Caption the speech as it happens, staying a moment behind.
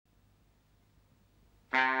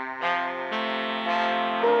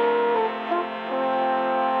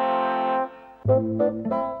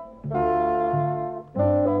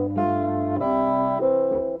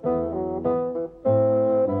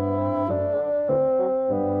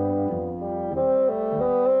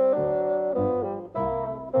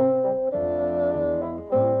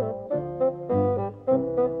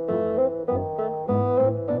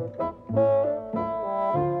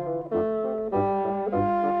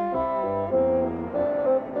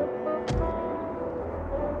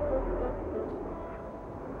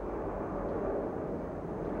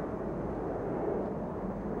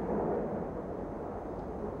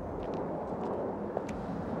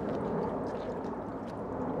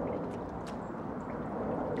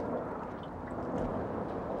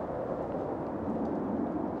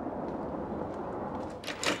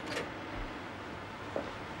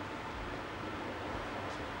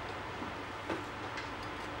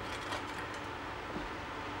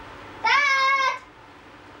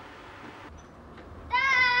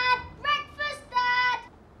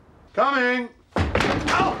Coming!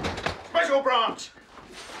 Ow! Special branch!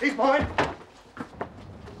 He's mine!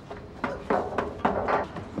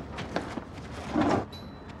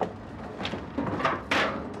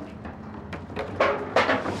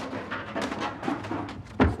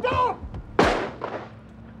 Stop!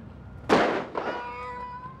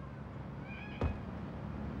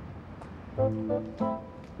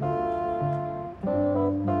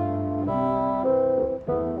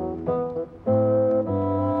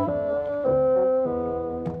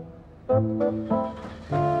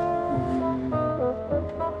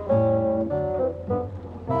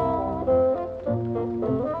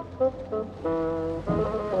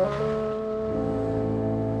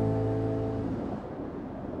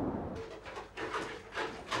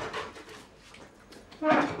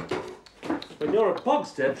 When you're at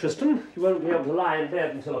Bogstead, Tristan, you won't be able to lie in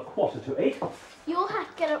bed until 7:45. You'll have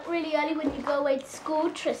to get up really early when you go away to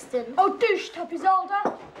school, Tristan. Oh, do stop,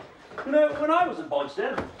 Isolde. You know, when I was at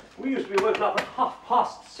Bogstead, we used to be woken up at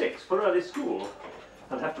 6:30 for early school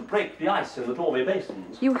and have to break the ice in the Dormy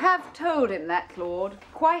basins. You have told him that, Claude,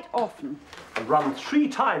 quite often. And run 3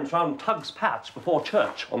 times round Tug's Patch before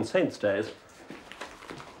church on Saints' days.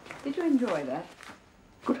 Did you enjoy that?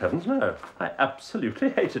 Good heavens, no. I absolutely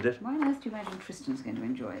hated it. Why on earth do you imagine Tristan's going to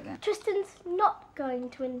enjoy that? Tristan's not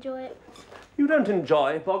going to enjoy it. You don't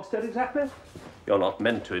enjoy Bogstead exactly. You're not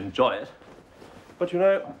meant to enjoy it. But you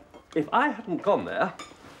know, if I hadn't gone there,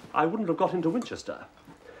 I wouldn't have got into Winchester.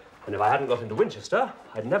 And if I hadn't got into Winchester,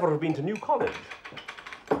 I'd never have been to New College.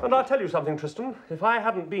 And I'll tell you something, Tristan. If I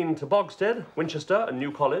hadn't been to Bogstead, Winchester and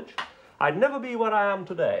New College, I'd never be where I am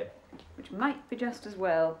today. Which might be just as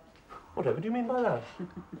well. Whatever do you mean by that?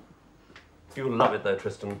 You'll love it, though,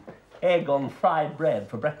 Tristan. Egg on fried bread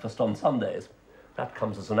for breakfast on Sundays. That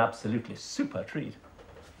comes as an absolutely super treat.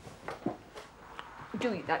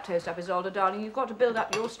 Do eat that toast up, Isolde, darling. You've got to build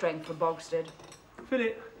up your strength for Bogstead.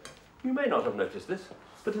 Philip, you may not have noticed this,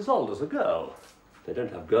 but Isolde's a girl. They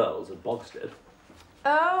don't have girls at Bogstead.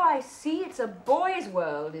 Oh, I see. It's a boy's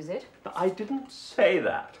world, is it? I didn't say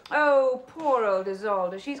that. Oh, poor old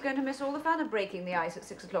Isolde. She's going to miss all the fun of breaking the ice at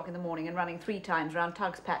 6 o'clock in the morning and running 3 times round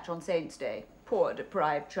Tug's Patch on Saints' Day. Poor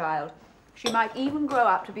deprived child. She might even grow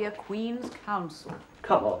up to be a Queen's Counsel.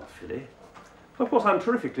 Come on, Philly. Of course, I'm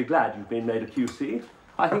terrifically glad you've been made a QC.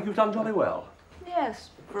 I think you've done jolly well. Yes,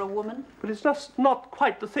 for a woman. But it's just not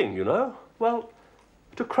quite the thing, you know. Well,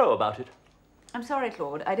 to crow about it. I'm sorry,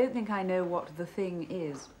 Claude. I don't think I know what the thing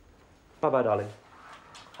is. Bye-bye, darling.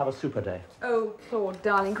 Have a super day. Oh, Claude,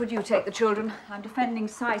 darling, could you take the children? I'm defending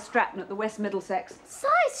Cy Stratton at the West Middlesex. Cy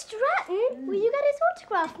Stratton? Will you get his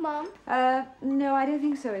autograph, Mum? No, I don't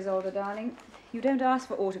think so, Isolde, darling. You don't ask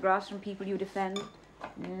for autographs from people you defend.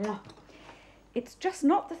 Mwah. It's just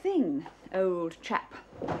not the thing, old chap.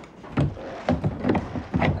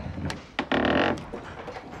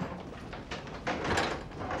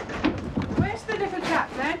 Where's the little chap,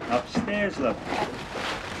 then? Upstairs, love.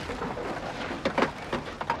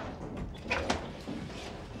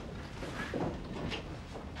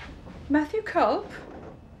 Matthew Culp?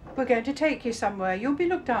 We're going to take you somewhere. You'll be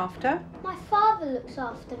looked after. My father looks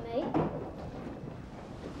after me.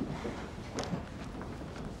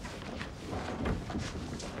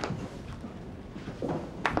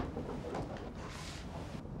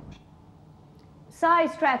 Cy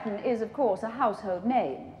Stratton is, of course, a household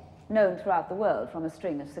name, known throughout the world from a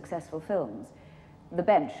string of successful films. The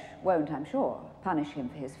bench won't, I'm sure, punish him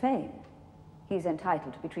for his fame. He's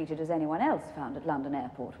entitled to be treated as anyone else found at London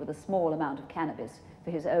Airport with a small amount of cannabis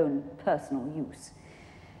for his own personal use.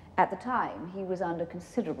 At the time, he was under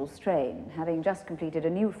considerable strain, having just completed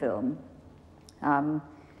a new film,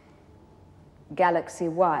 Galaxy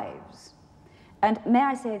Wives. And may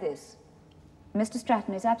I say this, Mr.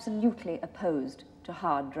 Stratton is absolutely opposed to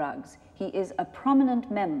hard drugs. He is a prominent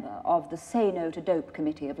member of the Say No to Dope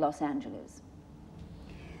Committee of Los Angeles.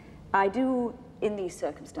 I do, in these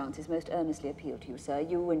circumstances, most earnestly appeal to you, sir,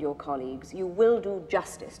 you and your colleagues. You will do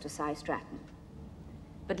justice to Cy Stratton.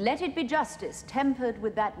 But let it be justice tempered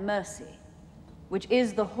with that mercy, which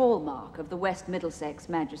is the hallmark of the West Middlesex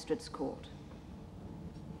Magistrates' Court.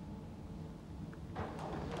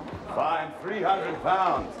 Fine,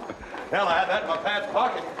 £300. Hell, I had that in my pants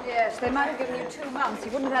pocket. Yes, they might have given you 2 months.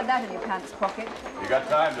 You wouldn't have had that in your pants pocket. You got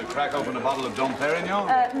time to crack open a bottle of Dom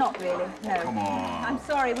Perignon? Not really, no. Come on. I'm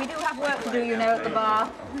sorry, we do have work to do, you know, at the bar.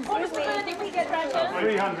 What was the verdict we get, Roger?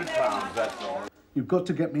 £300, that's all. You've got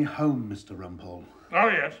to get me home, Mr. Rumpole. Oh,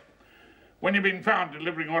 yes. When you've been found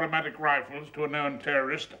delivering automatic rifles to a known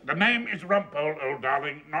terrorist, the name is Rumpole, old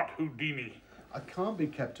darling, not Houdini. I can't be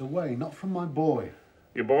kept away, not from my boy.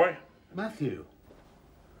 Your boy? Matthew.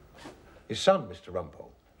 His son, Mr. Rumpole.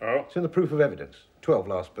 Oh? It's in the proof of evidence. 12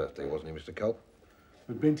 last birthday, wasn't he, Mr. Culp?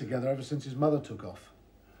 We've been together ever since his mother took off.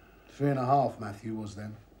 3.5, Matthew was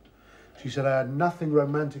then. She said I had nothing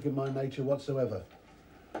romantic in my nature whatsoever.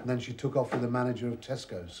 And then she took off with the manager of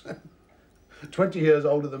Tesco's. 20 years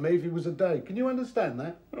older than me if he was a day. Can you understand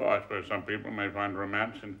that? Oh, I suppose some people may find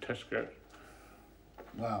romance in Tesco.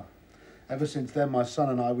 Well, ever since then, my son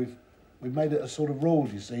and I, we've made it a sort of rule,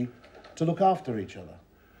 you see, to look after each other.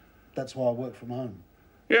 That's why I work from home.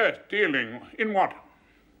 Yes, dealing. In what?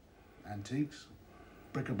 Antiques,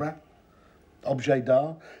 bric-a-brac, objet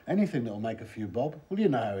d'art, anything that'll make a few bob. Well, you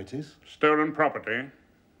know how it is. Stolen property?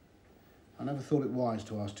 I never thought it wise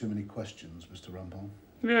to ask too many questions, Mr. Rumpole.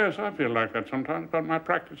 Yes, I feel like that sometimes about my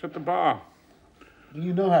practice at the bar.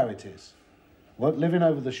 You know how it is. Well, living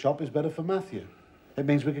over the shop is better for Matthew. It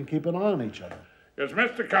means we can keep an eye on each other. Yes,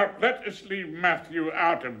 Mr. Culp, let us leave Matthew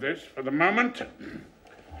out of this for the moment.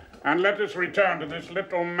 And let us return to this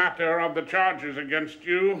little matter of the charges against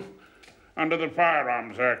you under the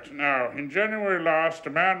Firearms Act. Now, in January last,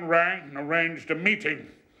 a man rang and arranged a meeting.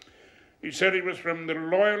 He said he was from the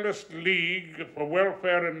Loyalist League for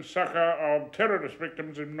Welfare and Succor of Terrorist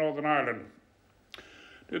Victims in Northern Ireland.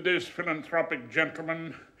 Did this philanthropic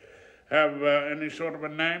gentleman have any sort of a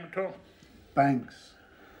name at all? Banks.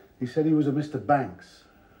 He said he was a Mr. Banks.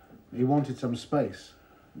 He wanted some space.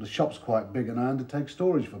 The shop's quite big and I undertake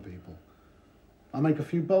storage for people. I make a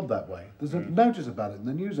few bob that way. There's a notice about it in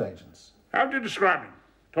the newsagents. How do you describe him?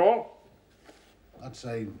 Tall? I'd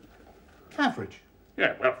say average.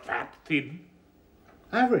 Yeah, well, fat, thin.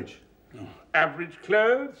 Average. Average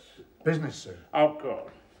clothes? Business suit. Of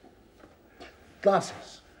course.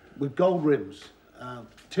 Glasses with gold rims.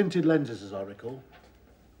 Tinted lenses, as I recall.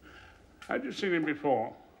 Had you seen him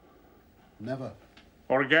before? Never.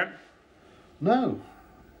 Or again? No.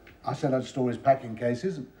 I said I'd store his packing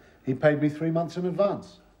cases, and he paid me 3 months in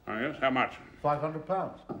advance. Oh, yes? How much?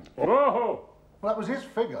 £500. Oh! Well, that was his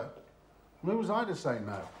figure. Who was I to say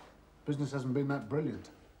no? Business hasn't been that brilliant.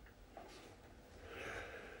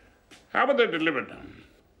 How were they delivered?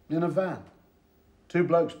 In a van. 2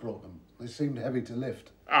 blokes brought them. They seemed heavy to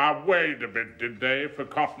lift. Weighed a bit, did they, for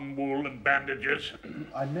cotton wool and bandages?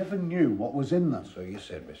 I never knew what was in them. So you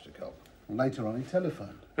said, Mr. Culp. Later on, he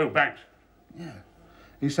telephoned. Who, Banks? Yeah.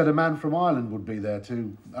 He said a man from Ireland would be there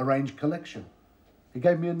to arrange collection. He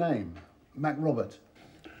gave me a name, Mac Robert.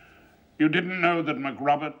 You didn't know that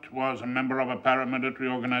McRobert was a member of a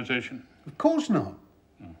paramilitary organization? Of course not.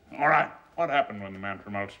 All right. What happened when the man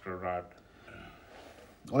from Ulster arrived?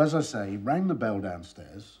 Well, as I say, he rang the bell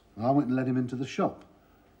downstairs, and I went and let him into the shop.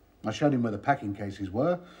 I showed him where the packing cases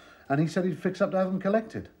were, and he said he'd fix up to have them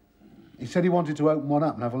collected. He said he wanted to open one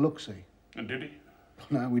up and have a look-see. And did he?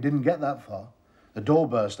 No, we didn't get that far. The door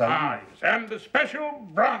burst open. Yes, and the special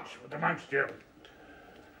branch was amongst you.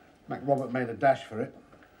 Mac Robert made a dash for it.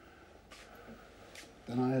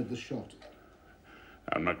 Then I heard the shot.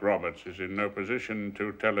 And McRoberts is in no position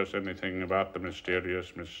to tell us anything about the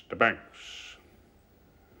mysterious Mr. Banks.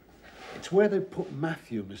 It's where they put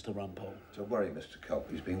Matthew, Mr. Rumpole. Don't worry, Mr.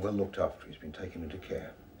 Culp. He's been well looked after. He's been taken into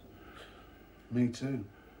care. Me too.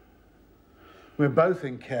 We're both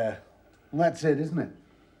in care. Well, that's it, isn't it?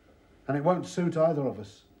 And it won't suit either of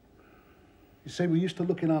us. You see, we're used to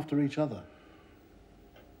looking after each other.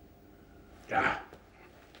 Yeah.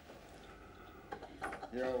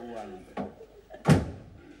 You're wonderful.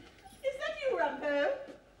 Is that you, Rumpole?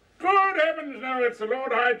 Good heavens, no, it's the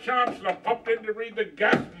Lord High Chancellor popped in to read the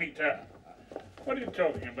gas meter. What are you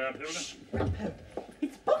talking about, Hilda? Rumpole,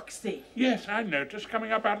 it's Boxy. Yes, I noticed,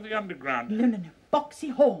 coming up out of the underground. No.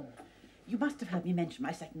 Boxy Horn. You must have heard me mention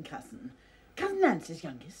my second cousin. Cousin Nancy's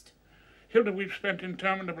youngest. Hilda, we've spent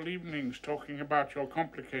interminable evenings talking about your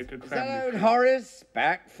complicated family. Hello, Horace,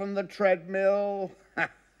 back from the treadmill.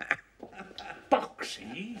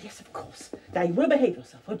 Boxy? Yes, of course. Now, you will behave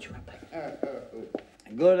yourself, won't you, Rumpole?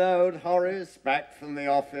 Good old Horace, back from the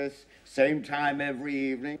office, same time every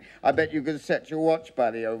evening. I bet you could set your watch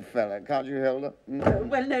by the old fella, can't you, Hilda?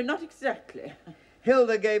 Well, no, not exactly.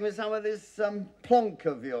 Hilda gave me some of this plonk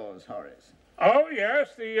of yours, Horace. Oh, yes,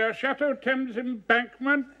 the Chateau Thames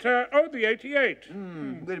embankment. The 88.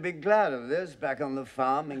 We'd be glad of this back on the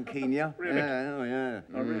farm in Kenya. Really? Yeah, oh, yeah.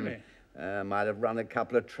 Oh, really? Might have run a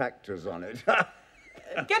couple of tractors on it.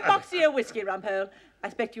 Get Boxy a whiskey, Rumpole. I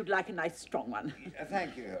expect you'd like a nice strong one.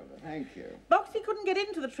 Thank you, Hilda, thank you. Boxy couldn't get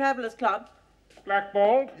into the Travellers' Club.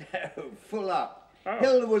 Blackballed? Full up. Oh.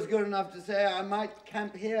 Hilda was good enough to say I might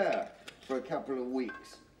camp here for a couple of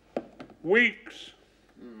weeks. Weeks?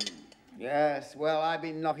 Yes, well, I've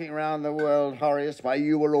been knocking around the world, Horace, while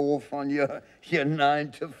you were off on your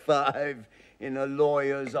 9 to 5 in a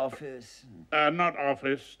lawyer's office. Not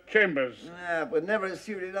office, chambers. Yeah, but never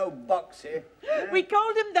suited old Boxy. We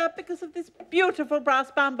called him that because of this beautiful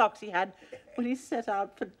brass bound box he had when he set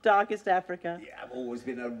out for darkest Africa. Yeah, I've always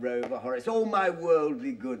been a rover, Horace. All my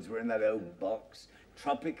worldly goods were in that old box.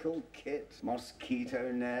 Tropical kit,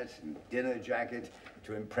 mosquito net, and dinner jacket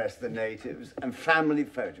to impress the natives, and family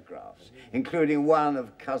photographs, including one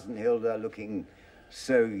of Cousin Hilda looking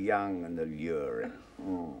so young and alluring.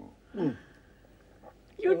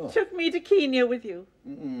 You took me to Kenya with you,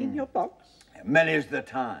 in your box. Many's the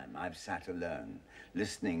time I've sat alone,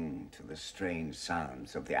 listening to the strange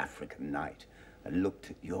sounds of the African night, and looked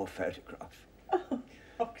at your photograph. Oh,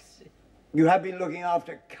 Boxy. You have been looking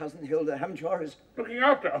after Cousin Hilda, haven't you, Horace? Looking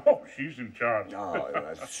after? Oh, she's in charge. Oh,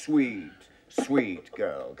 a sweet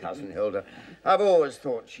girl, Cousin Hilda. I've always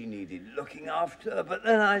thought she needed looking after, but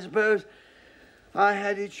then I suppose I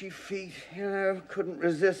had itchy feet, couldn't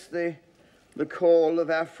resist the call of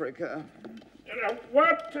Africa.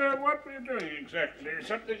 What were you doing exactly?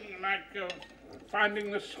 Something like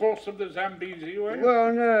finding the source of the Zambezi, were you?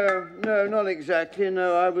 Well, no, not exactly.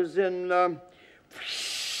 No, I was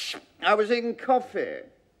in coffee.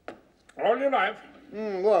 All your life?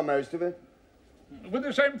 Well, most of it. With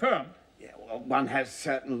the same firm? Yeah, well, one has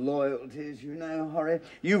certain loyalties, Horry.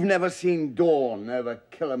 You've never seen dawn over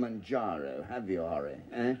Kilimanjaro, have you, Horry?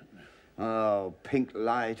 Eh? Oh, pink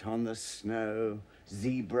light on the snow,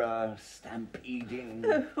 zebra stampeding.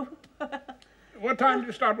 What time did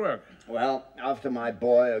you start work? Well, after my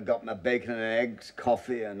boy had got my bacon and eggs,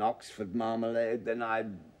 coffee and Oxford marmalade, then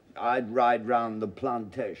I'd ride round the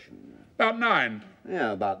plantation. About 9?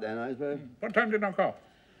 Yeah, about then, I suppose. What time did you knock off?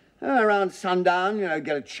 Around sundown,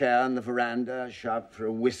 get a chair on the veranda, shout for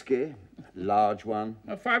a whiskey, large one.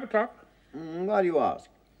 5 o'clock? Why do you ask?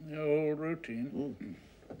 The old routine.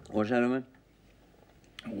 What's that, man?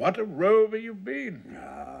 What a rover you've been.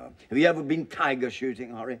 Have you ever been tiger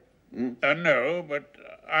shooting, Horry? No, but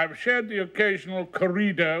I've shared the occasional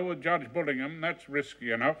corrido with Judge Bullingham. That's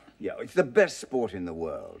risky enough. Yeah, it's the best sport in the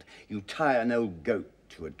world. You tie an old goat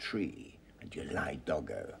to a tree and you lie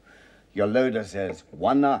doggo. Your loader says,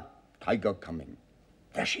 "Wana, tiger coming."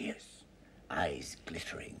 There she is, eyes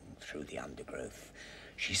glittering through the undergrowth.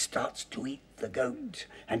 She starts to eat the goat,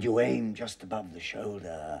 and you aim just above the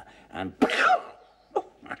shoulder, and... Oh,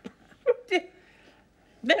 dear.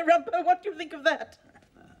 There, Rumpole, what do you think of that?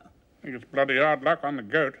 I think it's bloody hard luck on the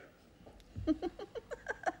goat.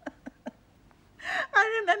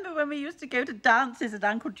 I remember when we used to go to dances at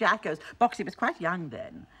Uncle Jacko's. Boxy was quite young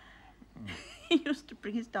then. He used to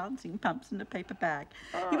bring his dancing pumps in a paper bag.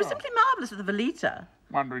 He was simply marvellous with the Velita.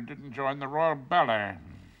 Wonder he didn't join the Royal Ballet.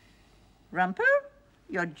 Rumpole,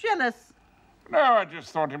 you're jealous. No, I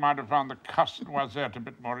just thought he might have found the cuss noisette a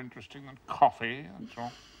bit more interesting than coffee, that's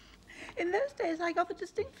all. In those days, I got the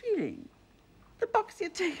distinct feeling that Boxy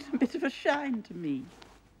had taken a bit of a shine to me.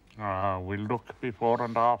 We look before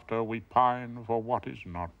and after, we pine for what is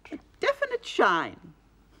not. A definite shine.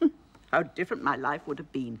 How different my life would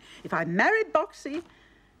have been if I married Boxy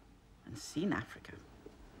and seen Africa.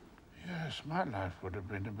 Yes, my life would have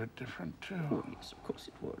been a bit different, too. Oh, yes, of course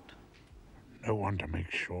it would. No one to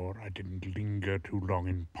make sure I didn't linger too long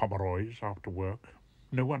in Pomeroy's after work.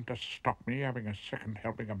 No one to stop me having a second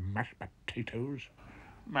helping of mashed potatoes.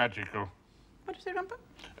 Magical. What do you say,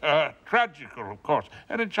 Rumpole? Tragical, of course.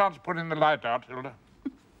 Any chance of putting the light out, Hilda?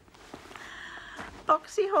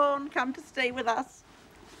 Boxy Horn, come to stay with us.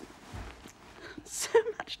 So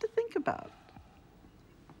much to think about.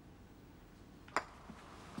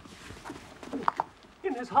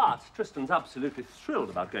 In his heart, Tristan's absolutely thrilled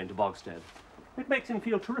about going to Bogstead. It makes him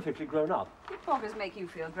feel terrifically grown up. Did Poggers make you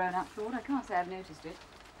feel grown up, Claude? I can't say I've noticed it.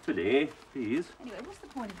 Philly, please. Anyway, what's the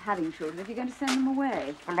point of having children if you're going to send them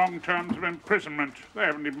away? For long terms of imprisonment. They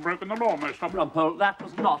haven't even broken the law, most of them. Rumpole, that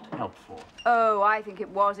was not helpful. Oh, I think it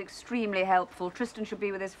was extremely helpful. Tristan should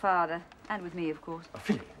be with his father. And with me, of course.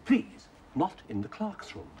 Philly, please. Not in the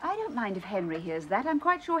clerk's room. I don't mind if Henry hears that. I'm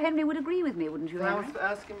quite sure Henry would agree with me, wouldn't you, Henry?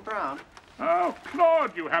 Erskine Brown. Oh,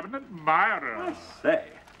 Claude, you have an admirer. I say.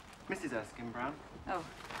 Mrs. Erskine Brown. Oh,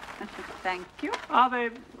 thank you. Are they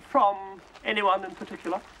from anyone in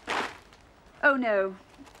particular? Oh, no.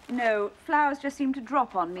 No, flowers just seem to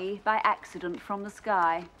drop on me by accident from the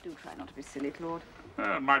sky. Do try not to be silly, Claude.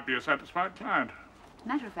 It might be a satisfied client.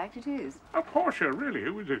 Matter of fact, it is. Oh, Portia, really?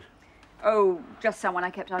 Who is it? Oh, just someone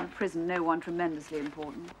I kept out of prison. No one tremendously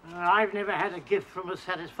important. I've never had a gift from a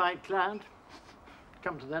satisfied client.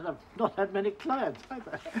 Come to that, I've not had many clients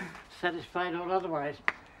either, satisfied or otherwise.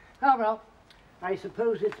 Oh, well, I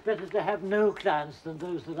suppose it's better to have no clients than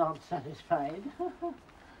those that aren't satisfied.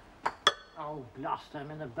 Oh, blast,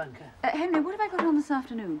 I'm in a bunker. Henry, what have I got on this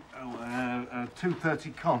afternoon? Oh,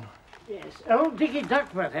 2:30 con. Yes, old Dickie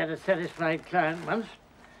Duckworth had a satisfied client once.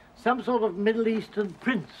 Some sort of Middle Eastern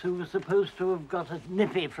prince who was supposed to have got a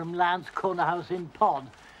nippy from Lance Corner House in Pod.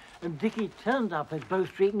 And Dickie turned up at Bow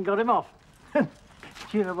Street and got him off.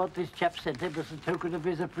 Do you know what this chap sent him as a token of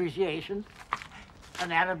his appreciation?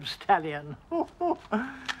 An Arab stallion.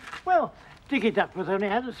 Well, Dickie Duckworth only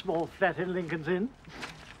had a small flat in Lincoln's Inn.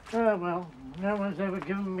 Oh, well, no one's ever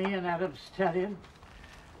given me an Arab stallion.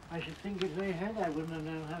 I should think if they had, I wouldn't have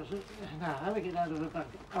known how to... Now, how do I get out of the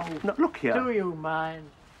bunker? Oh, no, look here. Do you mind?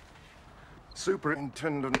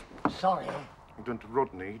 Superintendent... Sorry.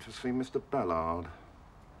 Rodney to see Mr. Ballard.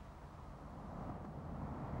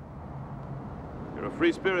 You're a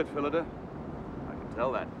free spirit, Phillida. I can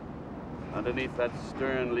tell that. Underneath that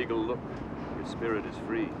stern legal look, your spirit is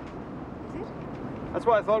free. Is it? That's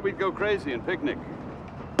why I thought we'd go crazy and picnic.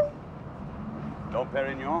 Dom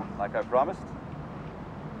Perignon, like I promised.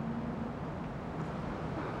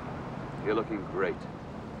 You're looking great.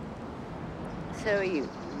 So are you.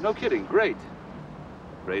 No kidding, great.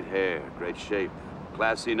 Great hair, great shape,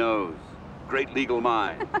 classy nose, great legal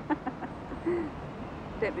mind.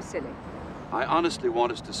 Don't be silly. I honestly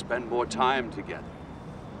want us to spend more time together.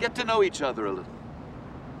 Get to know each other a little.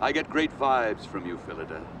 I get great vibes from you,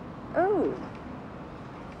 Phillida. Oh.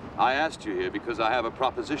 I asked you here because I have a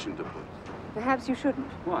proposition to put. Perhaps you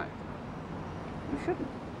shouldn't. Why? You shouldn't.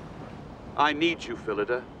 I need you,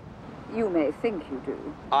 Phillida. You may think you do.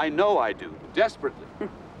 I know I do, desperately.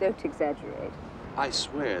 Don't exaggerate. I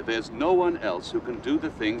swear, there's no one else who can do the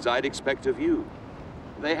things I'd expect of you.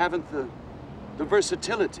 They haven't the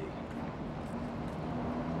versatility.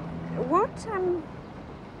 What,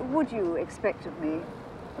 would you expect of me,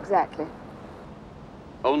 exactly?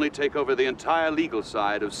 Only take over the entire legal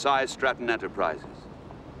side of Cy Stratton Enterprises.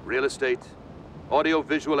 Real estate,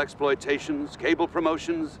 audio-visual exploitations, cable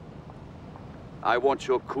promotions. I want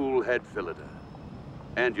your cool head, Phillida,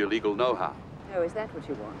 and your legal know-how. Oh, is that what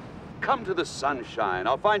you want? Come to the sunshine.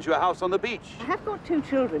 I'll find you a house on the beach. I have got 2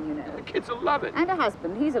 children, you know. The kids will love it. And a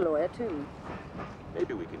husband. He's a lawyer, too.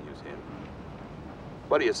 Maybe we can use him.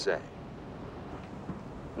 What do you say?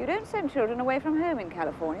 You don't send children away from home in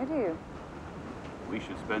California, do you? We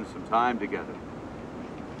should spend some time together.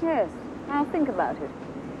 Yes, I'll think about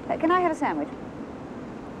it. Can I have a sandwich?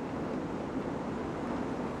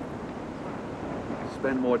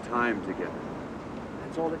 Spend more time together.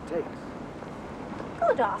 That's all it takes.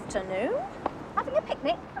 Good afternoon. Having a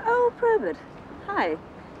picnic? Oh, Probert. Hi.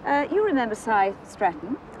 You remember Cy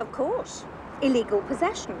Stratton? Of course. Illegal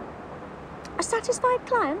possession. A satisfied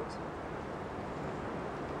client?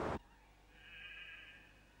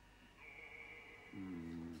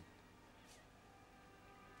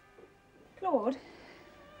 Claude?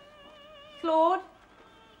 Claude?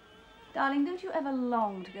 Darling, don't you ever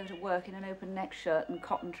long to go to work in an open-neck shirt and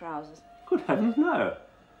cotton trousers? Good heavens, no.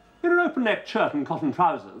 In an open-necked shirt and cotton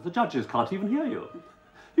trousers, the judges can't even hear you.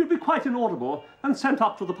 You'd be quite inaudible and sent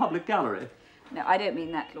up to the public gallery. No, I don't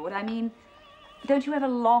mean that, Claude. I mean, don't you ever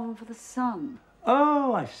long for the sun?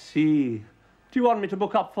 Oh, I see. Do you want me to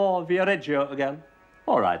book up for Viareggio again?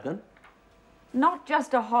 All right, then. Not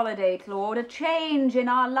just a holiday, Claude, a change in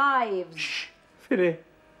our lives. Shh, Philly.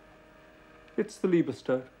 It's the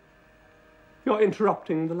Liebestoat. You're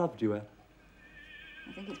interrupting the love duet.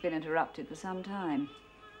 I think it's been interrupted for some time.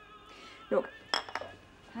 Look,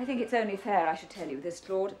 I think it's only fair I should tell you this,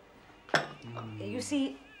 Claude. You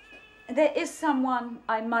see, there is someone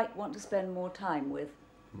I might want to spend more time with.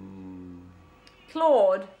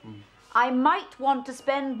 Claude, I might want to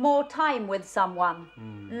spend more time with someone.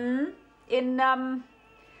 In,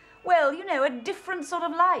 well, you know, a different sort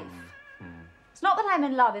of life. It's not that I'm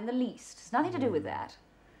in love in the least. It's nothing to do with that.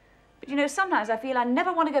 But, you know, sometimes I feel I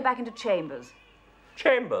never want to go back into chambers.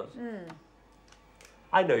 Chambers?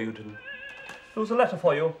 I know you didn't. There was a letter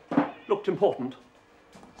for you. Looked important.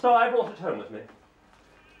 So I brought it home with me.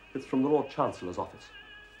 It's from the Lord Chancellor's office.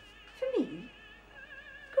 For me?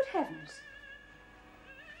 Good heavens.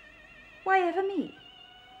 Why ever me?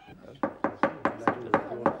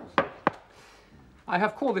 I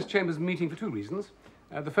have called this Chamber's meeting for two reasons.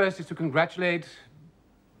 The first is to congratulate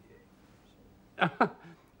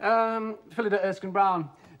Phillida Erskine-Brown,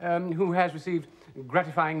 who has received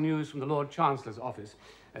gratifying news from the Lord Chancellor's office.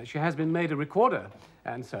 She has been made a recorder,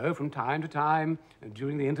 and so from time to time,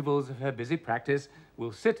 during the intervals of her busy practice,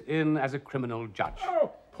 will sit in as a criminal judge.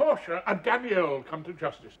 Oh, Portia and Danielle come to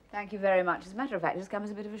justice. Thank you very much. As a matter of fact, it's come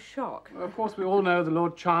as a bit of a shock. Well, of course, we all know the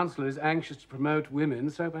Lord Chancellor is anxious to promote women,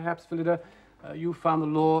 so perhaps, Phillida, you found the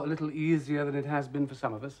law a little easier than it has been for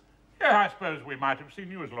some of us. Yeah, I suppose we might have seen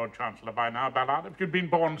you as Lord Chancellor by now, Ballard, if you'd been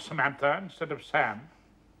born Samantha instead of Sam.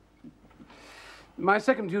 My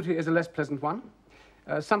second duty is a less pleasant one.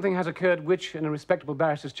 Something has occurred which, in a respectable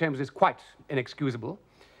barrister's chambers, is quite inexcusable.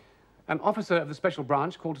 An officer of the special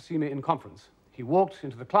branch called to see me in conference. He walked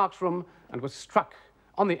into the clerk's room and was struck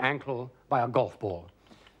on the ankle by a golf ball.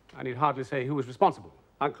 I need hardly say who was responsible.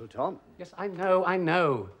 Uncle Tom? Yes, I know.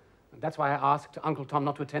 And that's why I asked Uncle Tom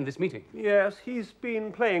not to attend this meeting. Yes, he's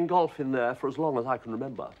been playing golf in there for as long as I can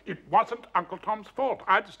remember. It wasn't Uncle Tom's fault.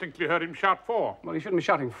 I distinctly heard him shout "for." Well, he shouldn't be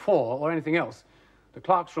shouting "for" or anything else. The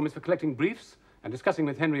clerk's room is for collecting briefs and discussing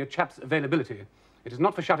with Henry a chap's availability. It is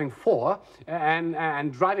not for shouting "for"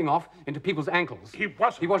 and driving off into people's ankles. He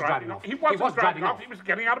was driving off. He wasn't driving off. He was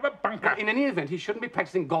getting out of a bunker. Well, in any event, he shouldn't be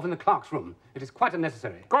practicing golf in the clerk's room. It is quite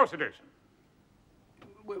unnecessary. Of course it is.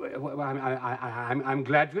 Well, I'm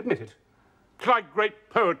glad you admit it. It's like great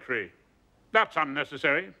poetry. That's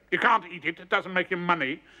unnecessary. You can't eat it. It doesn't make you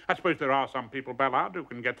money. I suppose there are some people, Ballard, who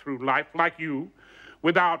can get through life like you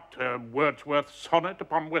without Wordsworth's sonnet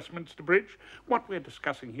upon Westminster Bridge. What we're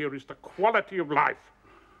discussing here is the quality of life.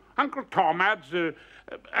 Uncle Tom adds an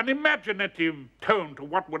imaginative tone to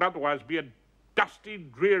what would otherwise be a dusty,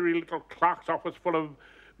 dreary little clerk's office full of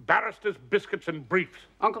barristers, biscuits, and briefs.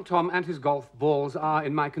 Uncle Tom and his golf balls are,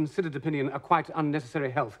 in my considered opinion, a quite unnecessary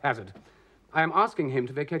health hazard. I am asking him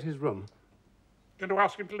to vacate his room. Going to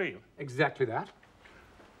ask him to leave? Exactly that.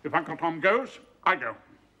 If Uncle Tom goes, I go.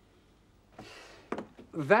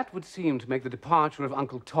 That would seem to make the departure of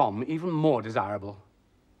Uncle Tom even more desirable.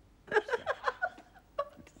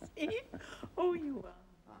 See? Oh, you are.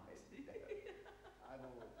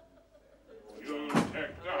 You'll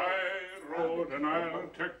take the high road and I'll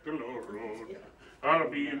take the low road. I'll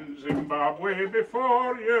be in Zimbabwe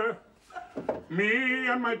before you. Me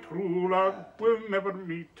and my true love will never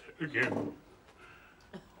meet again.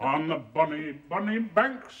 On the bonny, bonny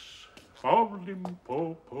banks of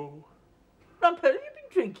Limpopo. Rumpole, have you been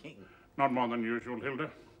drinking? Not more than usual,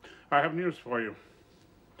 Hilda. I have news for you.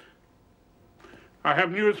 I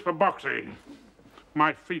have news for Boxy.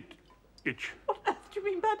 My feet itch. What on earth do you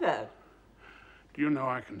mean by that? Do you know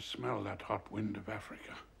I can smell that hot wind of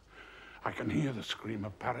Africa? I can hear the scream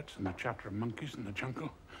of parrots and the chatter of monkeys in the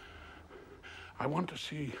jungle. I want to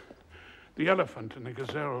see the elephant and the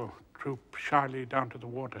gazelle troop shyly down to the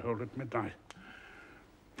waterhole at midnight.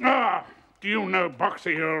 Ah, do you know,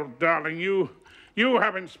 Boxy, old darling, you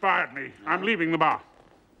have inspired me. I'm leaving the bar.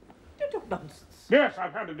 You talk nonsense. Yes,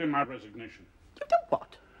 I've handed in my resignation. You've done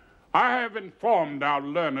what? I have informed our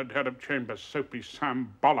learned head of chambers, Soapy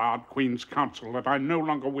Sam Bollard, Queen's Counsel, that I no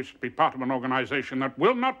longer wish to be part of an organization that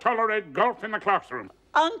will not tolerate golf in the classroom.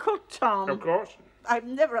 Uncle Tom. Of course. I've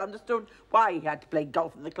never understood why he had to play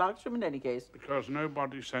golf in the classroom in any case. Because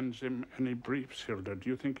nobody sends him any briefs, Hilda. Do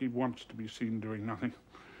you think he wants to be seen doing nothing?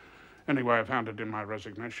 Anyway, I've handed in my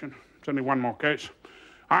resignation. It's only one more case.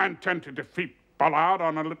 I intend to defeat Bollard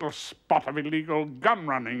on a little spot of illegal gun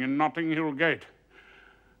running in Notting Hill Gate.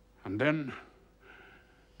 And then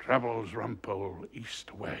travels Rumpole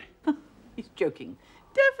east away. He's joking.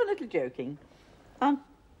 Definitely joking. Aren't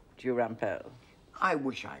you, Rumpole? I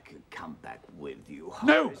wish I could come back with you.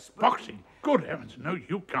 No, Horace, Boxy. Good heavens, no,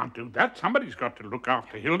 you can't do that. Somebody's got to look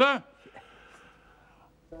after Hilda.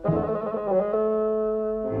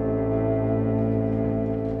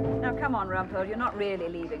 Now, come on, Rumpole, you're not really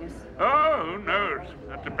leaving us. Oh, who knows?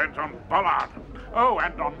 That depends on Bollard. Oh,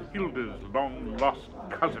 and on Hilda's long-lost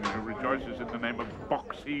cousin who rejoices in the name of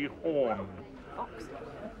Boxy Horn. Boxy?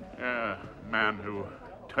 A man who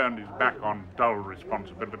turned his back on dull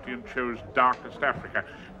responsibility and chose darkest Africa.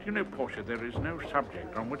 Do you know, Portia, there is no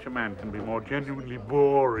subject on which a man can be more genuinely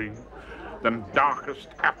boring than darkest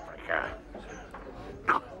Africa.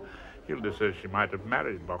 Hilda says she might have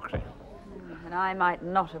married Boxy. And I might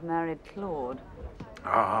not have married Claude.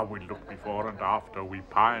 Ah, we look before and after, we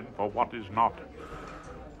pine for what is not.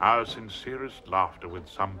 Our sincerest laughter with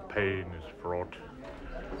some pain is fraught.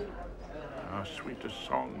 Our sweetest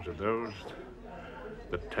songs are those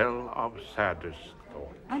that tell of saddest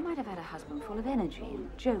thought. I might have had a husband full of energy and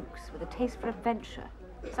jokes with a taste for adventure.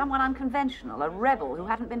 Someone unconventional, a rebel who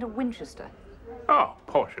hadn't been to Winchester. Oh,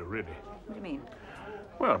 Portia, really? What do you mean?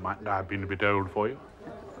 Well, mightn't I have been a bit old for you?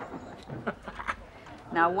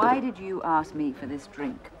 Now, why did you ask me for this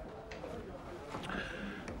drink?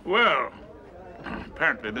 Well,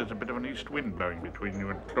 apparently there's a bit of an east wind blowing between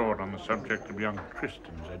you and Claude on the subject of young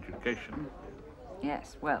Tristan's education.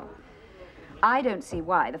 Yes, well, I don't see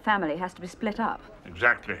why the family has to be split up.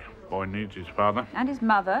 Exactly. Boy needs his father. And his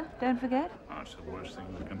mother, don't forget. Oh, that's the worst thing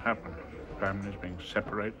that can happen. Families being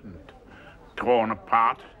separated and torn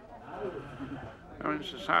apart. I mean,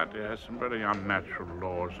 society has some very unnatural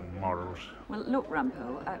laws and morals. Well, look,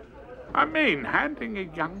 Rumpole, I mean, handing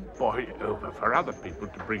a young boy over for other people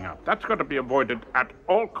to bring up. That's got to be avoided at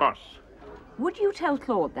all costs. Would you tell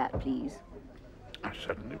Claude that, please? I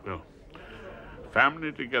certainly will.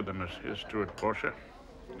 Family togetherness, here's to it, Portia.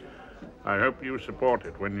 I hope you support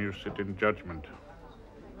it when you sit in judgment.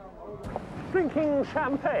 Drinking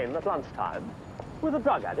champagne at lunchtime with a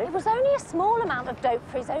drug addict? It was only a small amount of dope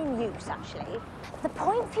for his own use, actually. The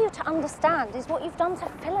point for you to understand is what you've done to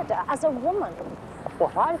Phillida as a woman.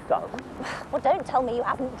 What I've done? Well, don't tell me you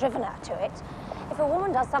haven't driven her to it. If a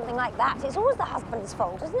woman does something like that, it's always the husband's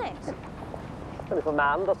fault, isn't it? And if a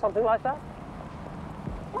man does something like that?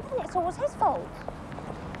 Well, then it's always his fault.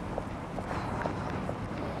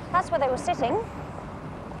 That's where they were sitting.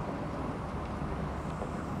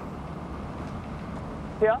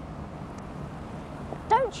 Here?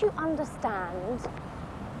 Don't you understand?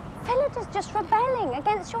 Phillida's just rebelling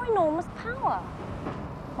against your enormous power.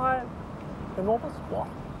 My enormous what?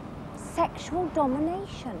 Sexual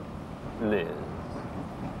domination. Liz,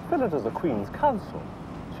 Phillida's the Queen's Counsel.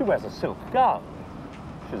 She wears a silk gown.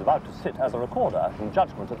 She's about to sit as a recorder in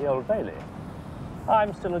judgment at the Old Bailey.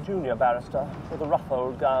 I'm still a junior barrister with a rough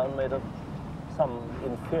old gown made of some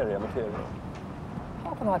inferior material.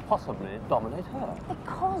 How can I possibly dominate her?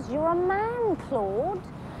 Because you're a man, Claude.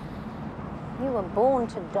 You were born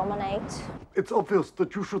to dominate. It's obvious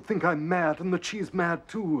that you should think I'm mad and that she's mad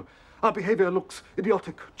too. Our behavior looks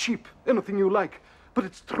idiotic, cheap, anything you like. But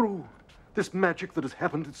it's true. This magic that has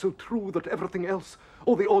happened is so true that everything else,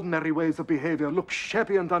 all the ordinary ways of behavior, look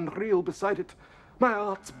shabby and unreal beside it. My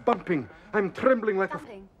heart's bumping. I'm trembling like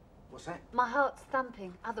Thumping. What's that? My heart's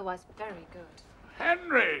thumping, otherwise very good.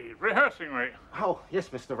 Henry, rehearsing me. Oh, yes,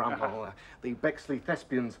 Mr. Rumpole. The Bexley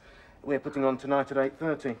Thespians. We're putting on tonight at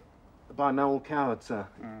 8:30. By Noel Coward, sir.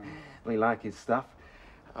 We like his stuff.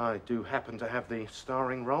 I do happen to have the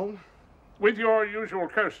starring role. With your usual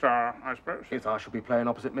co-star, I suppose? Yes, I shall be playing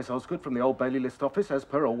opposite Miss Osgood from the Old Bailey List Office, as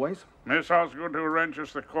per always. Miss Osgood, who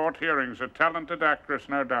arranges the court hearings, a talented actress,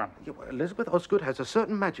 no doubt. Yeah, well, Elizabeth Osgood has a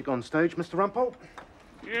certain magic on stage, Mr. Rumpole.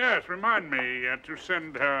 Yes, remind me to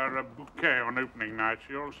send her a bouquet on opening night.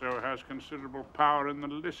 She also has considerable power in the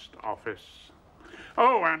list office.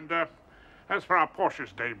 Oh, and as for our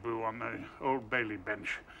Portia's debut on the Old Bailey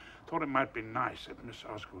bench, thought it might be nice if Miss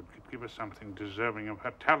Osgood could give us something deserving of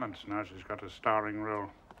her talents now she's got a starring role.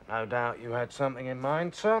 No doubt you had something in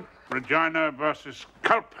mind, sir. Regina versus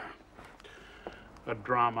Culp. A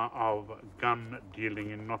drama of gun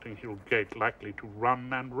dealing in Notting Hill Gate, likely to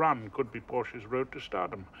run and run, could be Portia's road to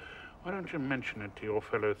stardom. Why don't you mention it to your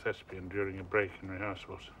fellow thespian during a break in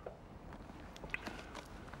rehearsals?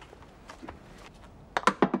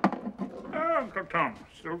 Oh, Uncle Tom,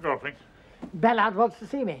 still golfing? Ballard wants to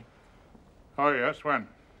see me. Oh, yes, when?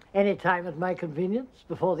 Any time at my convenience,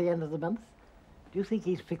 before the end of the month. Do you think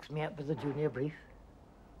he's fixed me up with a junior brief?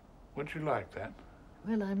 Would you like that?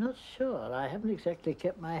 Well, I'm not sure. I haven't exactly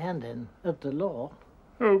kept my hand in at the law.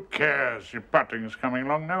 Who cares? Your putting's coming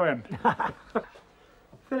along no end.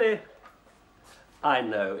 Philly, I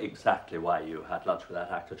know exactly why you had lunch with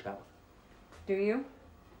that actor chap. Do you?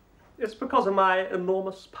 It's because of my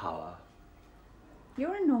enormous power.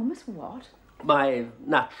 Your enormous what? My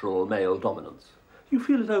natural male dominance. You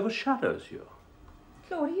feel it overshadows you.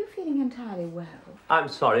 Claude, are you feeling entirely well? I'm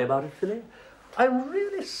sorry about it, Philly. I'm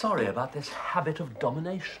really sorry about this habit of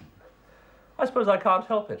domination. I suppose I can't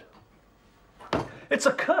help it. It's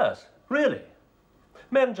a curse, really.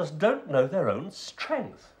 Men just don't know their own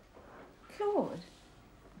strength. Claude,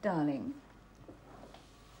 darling,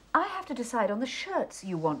 I have to decide on the shirts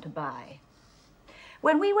you want to buy.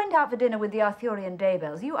 When we went out for dinner with the Arthurian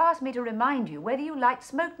Daybells, you asked me to remind you whether you liked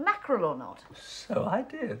smoked mackerel or not. So I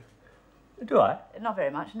did. Do I? Not very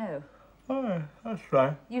much, no. Oh, that's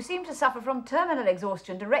right. You seem to suffer from terminal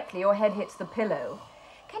exhaustion directly your head hits the pillow.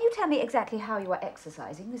 Can you tell me exactly how you are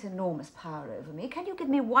exercising this enormous power over me? Can you give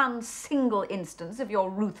me one single instance of your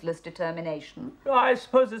ruthless determination? I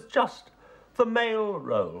suppose it's just the male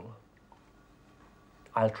role.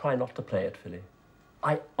 I'll try not to play it, Philly.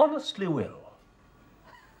 I honestly will.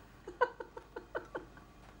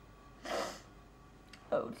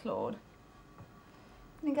 Oh, Claude.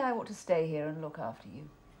 I think I ought to stay here and look after you.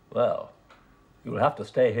 Well, you'll have to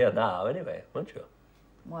stay here now anyway, won't you?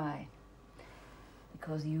 Why?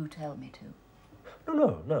 Because you tell me to.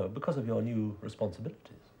 No, because of your new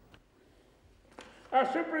responsibilities.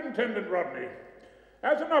 Superintendent Rodney,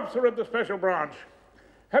 as an officer of the Special Branch,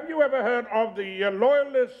 have you ever heard of the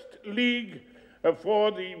Loyalist League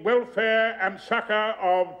for the Welfare and Succor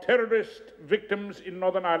of Terrorist Victims in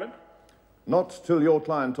Northern Ireland? Not till your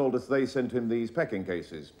client told us they sent him these packing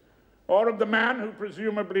cases. Or of the man who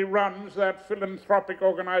presumably runs that philanthropic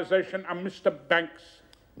organization, a Mr. Banks?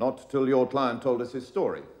 Not till your client told us his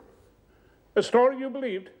story. A story you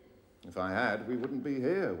believed? If I had, we wouldn't be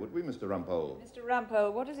here, would we, Mr. Rumpole? Mr.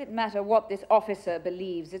 Rumpole, what does it matter what this officer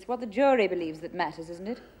believes? It's what the jury believes that matters, isn't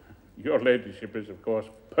it? Your ladyship is, of course,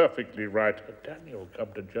 perfectly right. Daniel, come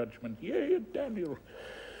to judgment. Yeah, Daniel.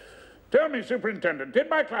 Tell me, Superintendent, did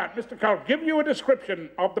my client, Mr. Culp, give you a description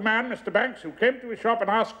of the man, Mr. Banks, who came to his shop and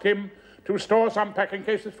asked him to store some packing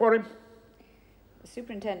cases for him?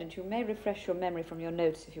 Superintendent, you may refresh your memory from your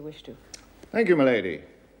notes if you wish to. Thank you, my lady.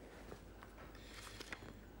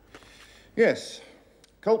 Yes,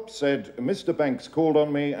 Culp said Mr. Banks called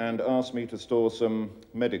on me and asked me to store some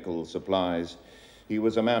medical supplies. He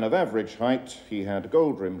was a man of average height. He had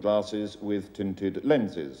gold-rimmed glasses with tinted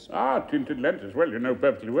lenses. Ah, tinted lenses. Well, you know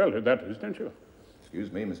perfectly well who that is, don't you? Excuse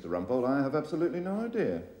me, Mr. Rumpole, I have absolutely no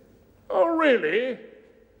idea. Oh, really?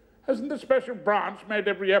 Hasn't the Special Branch made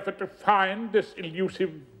every effort to find this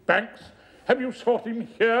elusive Banks? Have you sought him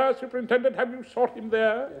here, Superintendent? Have you sought him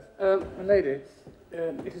there? Yes. My lady,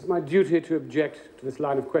 it is my duty to object to this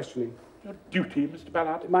line of questioning. Your duty, Mr.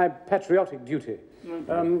 Ballard? My patriotic duty.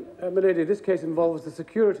 My lady, this case involves the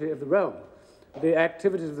security of the realm. The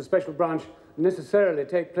activities of the Special Branch necessarily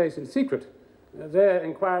take place in secret. Their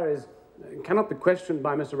inquiries cannot be questioned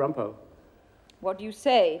by Mr. Rumpole. What do you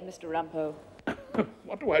say, Mr. Rumpole?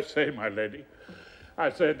 What do I say, my lady? I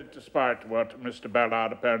say that despite what Mr.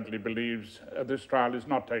 Ballard apparently believes, this trial is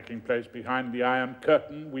not taking place behind the Iron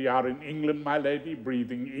Curtain. We are in England, my lady,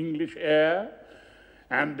 breathing English air.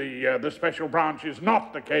 And the Special Branch is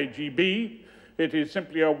not the KGB. It is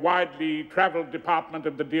simply a widely travelled department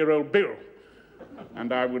of the dear old Bill.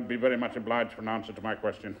 And I would be very much obliged for an answer to my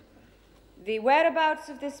question. The whereabouts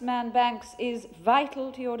of this man Banks is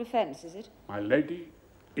vital to your defence, is it? My lady,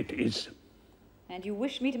 it is. And you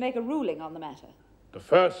wish me to make a ruling on the matter? The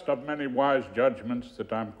first of many wise judgments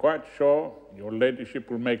that I'm quite sure your ladyship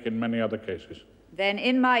will make in many other cases. Then,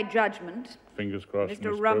 in my judgment, fingers crossed,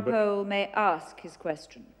 Mr. Rumpole may ask his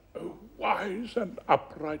question. Oh, wise and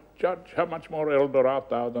upright judge, how much more elder art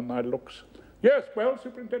thou than thy looks? Yes, well,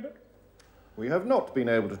 Superintendent? We have not been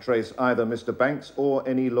able to trace either Mr. Banks or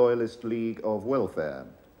any Loyalist League of Welfare.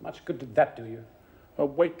 Much good did that do you?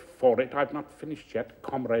 Wait for it. I've not finished yet,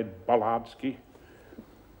 Comrade Bollardsky.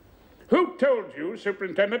 Who told you,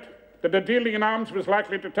 Superintendent, that a dealing in arms was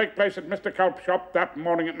likely to take place at Mr. Culp's shop that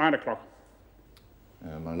morning at 9 o'clock?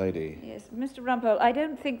 My lady. Yes, Mr. Rumpole, I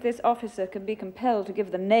don't think this officer can be compelled to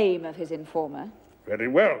give the name of his informer. Very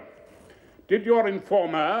well. Did your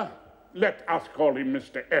informer, let us call him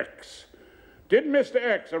Mr. X, did Mr.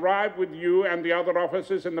 X arrive with you and the other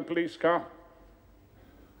officers in the police car?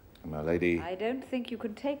 My lady. I don't think you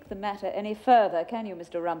can take the matter any further, can you,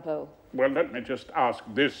 Mr. Rumpole? Well, let me just ask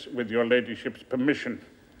this with your ladyship's permission.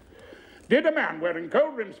 Did a man wearing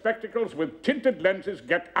gold-rimmed spectacles with tinted lenses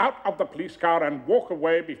get out of the police car and walk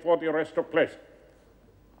away before the arrest took place?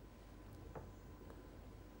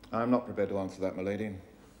 I'm not prepared to answer that, my lady.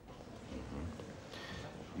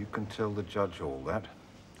 You can tell the judge all that.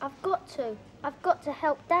 I've got to. I've got to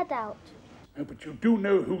help Dad out. Oh, but you do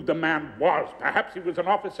know who the man was. Perhaps he was an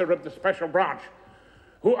officer of the Special Branch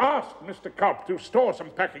who asked Mr. Culp to store some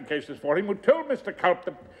packing cases for him, who told Mr. Culp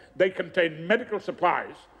that they contained medical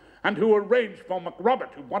supplies, and who arranged for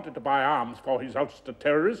McRobert, who wanted to buy arms for his Ulster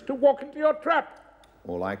terrorists, to walk into your trap.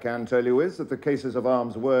 All I can tell you is that the cases of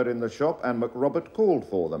arms were in the shop and McRobert called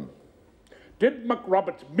for them. Did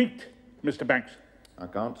McRobert meet Mr. Banks? I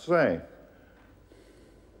can't say.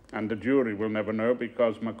 And the jury will never know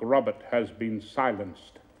because McRobert has been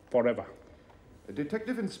silenced forever.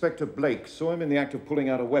 Detective Inspector Blake saw him in the act of pulling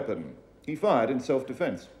out a weapon. He fired in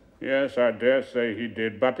self-defense. Yes, I dare say he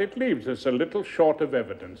did, but it leaves us a little short of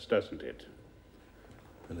evidence, doesn't it?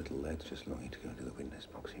 The little lad's just longing to go into the witness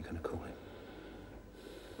box. Are you going to call him?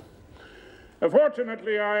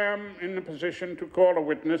 Fortunately, I am in a position to call a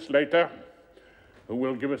witness later who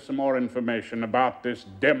will give us some more information about this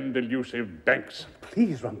demmed elusive Banks.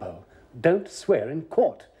 Please, Rumpole, don't swear in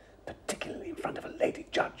court, particularly in front of a lady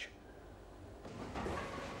judge.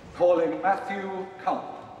 Calling Matthew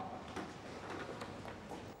Culp.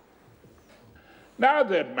 Now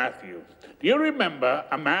then, Matthew, do you remember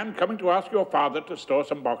a man coming to ask your father to store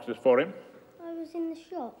some boxes for him? I was in the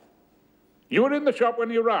shop. You were in the shop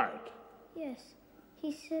when he arrived? Yes.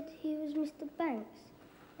 He said he was Mr. Banks,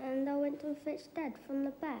 and I went to fetch Dad from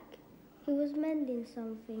the back. He was mending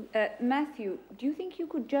something. Matthew, do you think you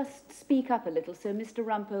could just speak up a little so Mr.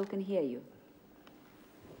 Rumpole can hear you?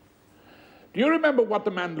 Do you remember what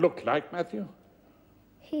the man looked like, Matthew?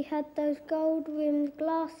 He had those gold-rimmed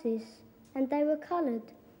glasses, and they were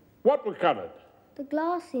coloured. What were coloured? The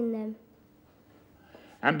glass in them.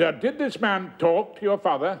 And did this man talk to your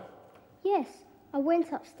father? Yes. I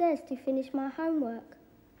went upstairs to finish my homework.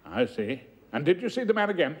 I see. And did you see the man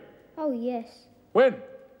again? Oh, yes. When?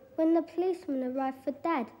 When the policeman arrived for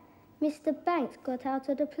Dad. Mr. Banks got out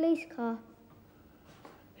of the police car.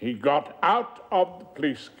 He got out of the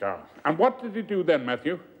police car. And what did he do then,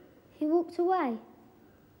 Matthew? He walked away.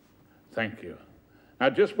 Thank you. Now,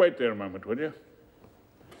 just wait there a moment, will you?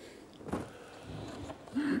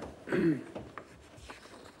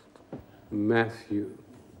 Matthew,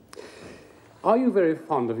 are you very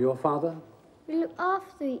fond of your father? We look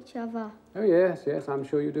after each other. Oh, yes, yes, I'm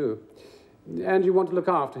sure you do. And you want to look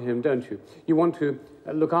after him, don't you? You want to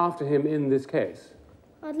look after him in this case.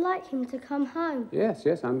 I'd like him to come home. Yes,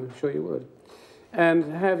 yes, I'm sure you would.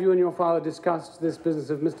 And have you and your father discussed this business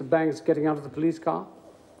of Mr. Banks getting out of the police car?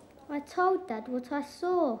 I told Dad what I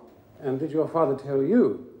saw. And did your father tell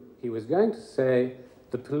you he was going to say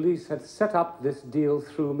the police had set up this deal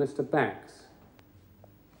through Mr. Banks?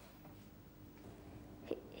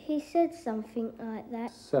 He said something like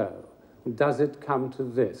that. So, does it come to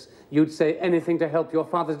this? You'd say anything to help your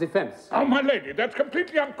father's defense. Oh, my lady, that's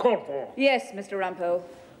completely uncalled for. Yes, Mr. Rumpole.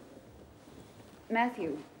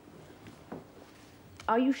 Matthew,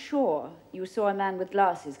 are you sure you saw a man with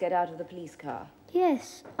glasses get out of the police car?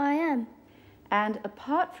 Yes, I am. And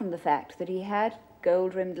apart from the fact that he had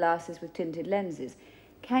gold-rimmed glasses with tinted lenses,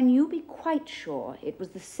 can you be quite sure it was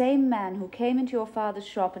the same man who came into your father's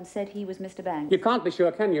shop and said he was Mr. Banks? You can't be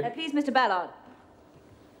sure, can you? Please, Mr. Ballard.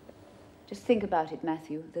 Just think about it,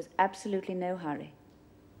 Matthew. There's absolutely no hurry.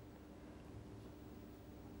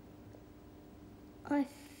 I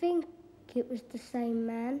think it was the same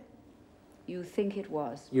man. You think it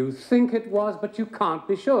was? You think it was, but you can't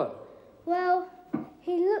be sure. Well,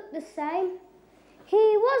 he looked the same. He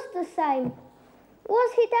was the same.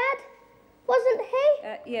 Was he, Dad? Wasn't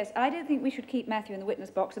he? Yes, I don't think we should keep Matthew in the witness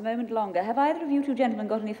box a moment longer. Have either of you two gentlemen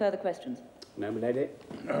got any further questions? No, my lady.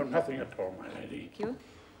 No, nothing at all, my lady. Thank you.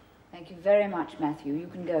 Thank you very much, Matthew. You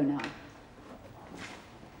can go now.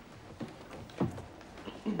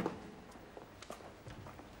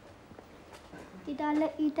 Did I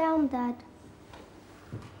let you down, Dad?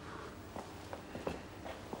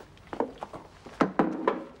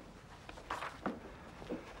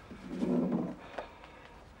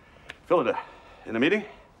 Philida, in a meeting?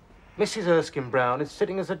 Mrs. Erskine Brown is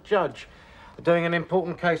sitting as a judge, doing an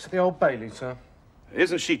important case at the Old Bailey, sir.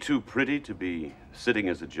 Isn't she too pretty to be sitting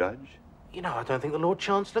as a judge? You know, I don't think the Lord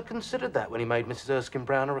Chancellor considered that when he made Mrs. Erskine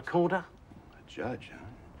Brown a recorder. A judge, huh?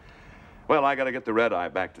 Well, I gotta get the red eye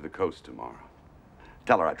back to the coast tomorrow.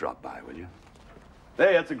 Tell her I dropped by, will you?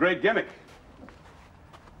 Hey, that's a great gimmick.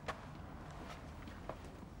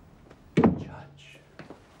 Judge.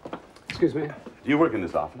 Excuse me. Do you work in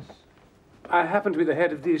this office? I happen to be the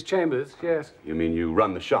head of these chambers, yes. You mean you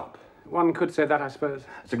run the shop? One could say that, I suppose.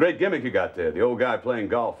 It's a great gimmick you got there, the old guy playing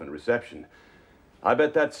golf in reception. I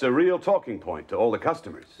bet that's a real talking point to all the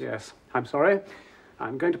customers. Yes, I'm sorry.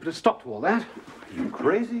 I'm going to put a stop to all that. Are you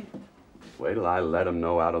crazy? Wait till I let them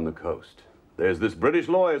know out on the coast. There's this British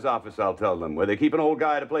lawyer's office, I'll tell them, where they keep an old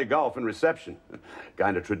guy to play golf in reception.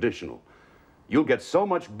 Kind of traditional. You'll get so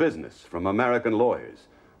much business from American lawyers.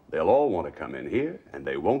 They'll all want to come in here, and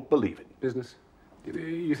they won't believe it. Business?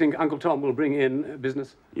 You think Uncle Tom will bring in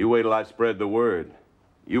business? You wait till I spread the word.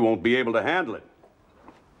 You won't be able to handle it.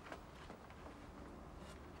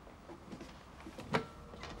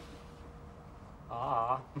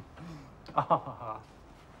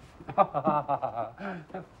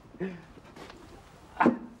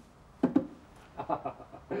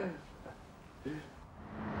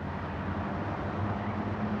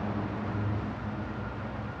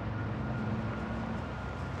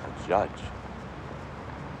 judge.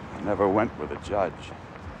 I never went with a judge.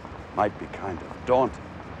 Might be kind of daunting.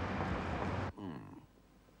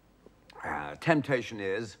 Temptation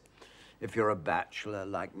is, if you're a bachelor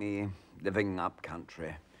like me, living up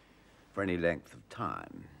country for any length of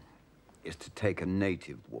time, is to take a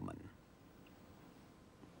native woman.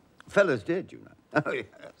 Fellows did, you know. Oh,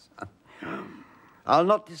 yes. I'll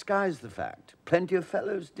not disguise the fact. Plenty of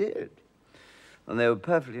fellows did. And they were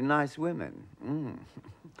perfectly nice women.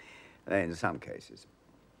 In some cases.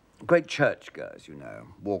 Great churchgoers, you know,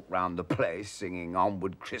 walk round the place singing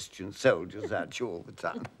 "Onward Christian Soldiers" at you all the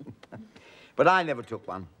time. But I never took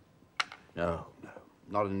one. No,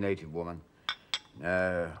 not a native woman.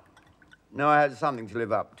 No. No, I had something to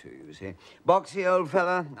live up to, you see. Boxy, old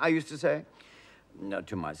fella, I used to say. No,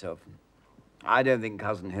 to myself. I don't think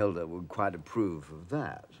Cousin Hilda would quite approve of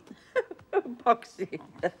that. Boxy.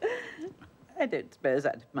 I don't suppose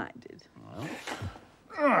I'd have minded.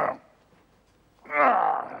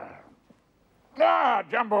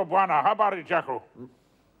 Jumbo Buana, how about it, Jacko?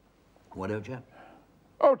 What, old chap?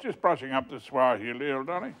 Oh, just brushing up the Swahili, old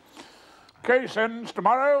darling. Case ends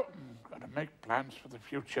tomorrow. Got to make plans for the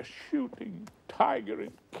future. Shooting tiger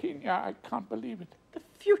in Kenya. I can't believe it. The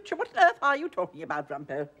future? What on earth are you talking about,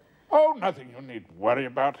 Rumpole? Oh, nothing you need worry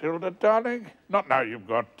about, Hilda, darling. Not now you've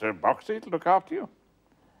got Boxy to look after you.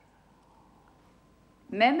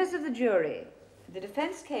 Members of the jury, the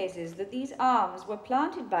defense case is that these arms were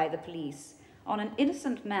planted by the police on an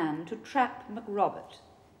innocent man to trap McRobert.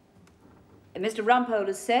 Mr. Rumpole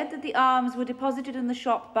has said that the arms were deposited in the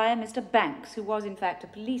shop by a Mr. Banks, who was in fact a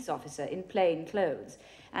police officer in plain clothes,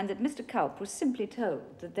 and that Mr. Culp was simply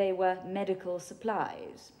told that they were medical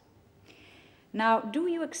supplies. Now, do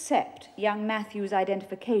you accept young Matthew's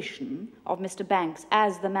identification of Mr. Banks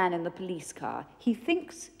as the man in the police car? He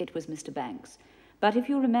thinks it was Mr. Banks, but if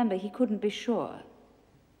you remember, he couldn't be sure.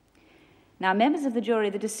 Now, members of the jury,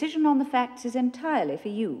 the decision on the facts is entirely for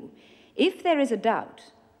you. If there is a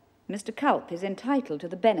doubt, Mr. Culp is entitled to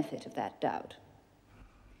the benefit of that doubt.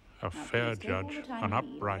 A fair judge, an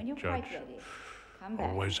upright judge,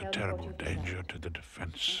 always a terrible danger to the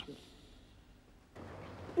defense.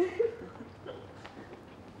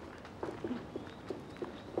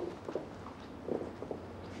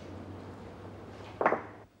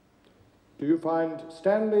 Do you find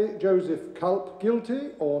Stanley Joseph Culp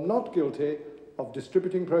guilty or not guilty of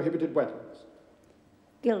distributing prohibited weapons?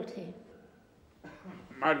 Guilty.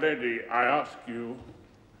 My lady, I ask you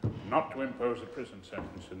not to impose a prison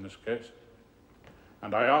sentence in this case.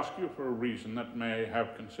 And I ask you for a reason that may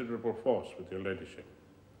have considerable force with your ladyship.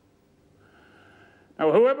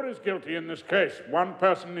 Now, whoever is guilty in this case, one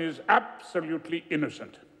person is absolutely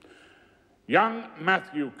innocent. Young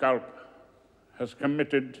Matthew Culp has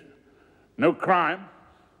committed no crime,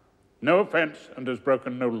 no offense, and has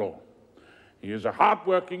broken no law. He is a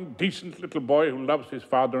hard-working, decent little boy who loves his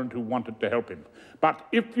father and who wanted to help him. But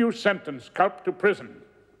if you sentence Culp to prison,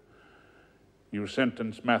 you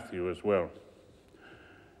sentence Matthew as well.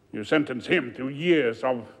 You sentence him to years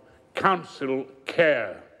of counsel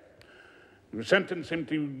care. You sentence him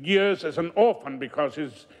to years as an orphan because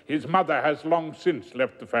his mother has long since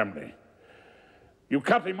left the family. You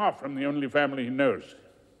cut him off from the only family he knows,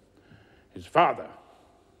 his father.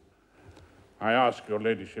 I ask your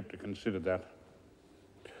ladyship to consider that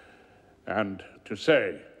and to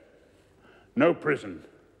say no prison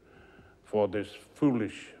for this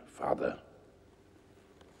foolish father.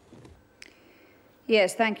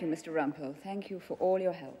 Yes, thank you, Mr. Rumpole. Thank you for all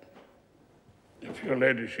your help. If your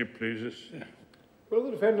ladyship pleases. Will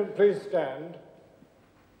the defendant please stand?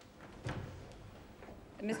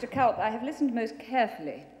 Mr. Culp, I have listened most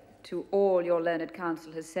carefully to all your learned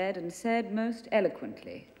counsel has said, and said most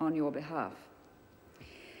eloquently on your behalf.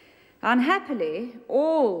 Unhappily,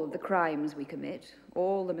 all the crimes we commit,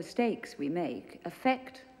 all the mistakes we make,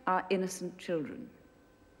 affect our innocent children.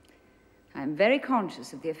 I am very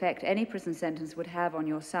conscious of the effect any prison sentence would have on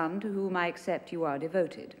your son, to whom I accept you are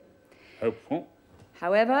devoted. Hopeful.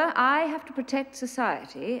 However, I have to protect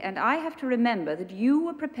society, and I have to remember that you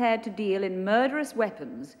were prepared to deal in murderous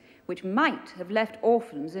weapons which might have left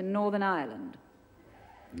orphans in Northern Ireland.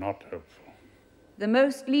 Not hopeful. The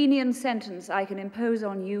most lenient sentence I can impose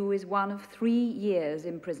on you is one of 3 years'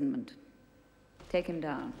 imprisonment. Take him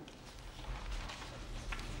down.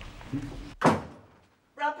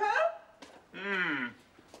 Rumpole?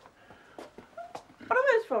 What are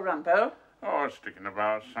those for, Rumpole? Oh, sticking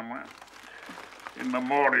about somewhere. In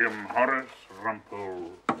memoriam, Horace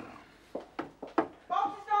Rumpole.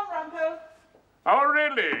 Box is gone, Rumpole. Oh,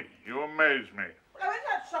 really? You amaze me. Well, I went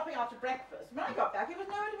out shopping after breakfast. When I got back, he was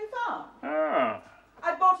nowhere to be found. Ah.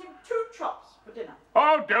 I bought him 2 chops for dinner.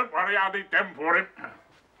 Oh, don't worry, I'll eat them for him.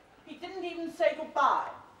 He didn't even say goodbye.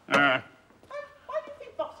 Uh, Why do you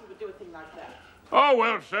think Boxy would do a thing like that? oh,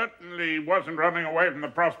 well, certainly wasn't running away from the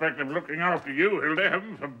prospect of looking after you, Hilda,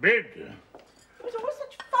 heaven forbid. It was always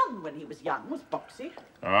such fun when he was young, was Boxy.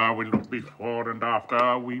 Ah, we look before and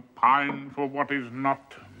after, we pine for what is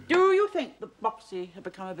not. Do you think that Boxy had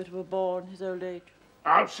become a bit of a bore in his old age?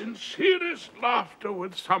 Our sincerest laughter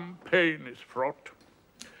with some pain is fraught.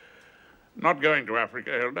 Not going to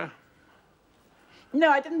Africa, Hilda? No,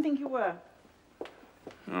 I didn't think you were.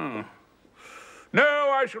 Oh. No,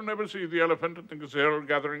 I shall never see the elephant and the gazelle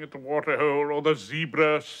gathering at the waterhole or the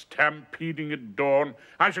zebra stampeding at dawn.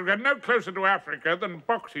 I shall get no closer to Africa than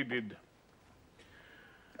Boxy did.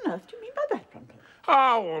 What on earth do you mean by that, Rumpole?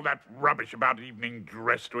 Oh, all that rubbish about evening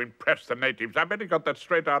dress to impress the natives. I bet he got that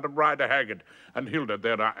straight out of Rider Haggard. And Hilda,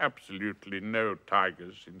 there are absolutely no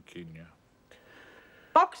tigers in Kenya.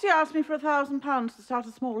 Boxy asked me for £1,000 to start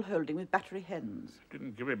a small holding with battery hens.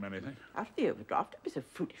 Didn't give him anything. Out of the overdraft, don't be so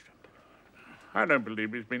foolish, Rumpole. I don't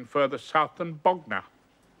believe he's been further south than Bognor.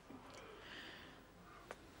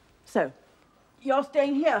 So, you're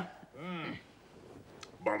staying here?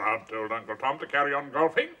 Well, I've told Uncle Tom to carry on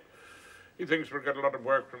golfing. He thinks we'll get a lot of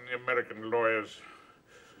work from the American lawyers.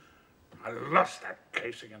 I lost that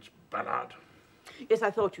case against Ballard. Yes, I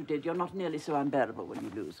thought you did. You're not nearly so unbearable when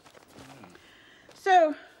you lose.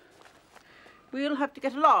 So, we'll have to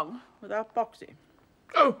get along without Boxy.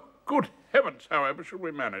 Oh, good heavens, however shall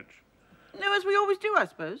we manage? No, as we always do, I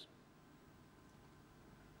suppose.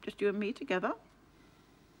 Just you and me together.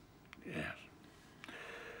 Yes.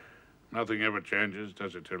 Nothing ever changes,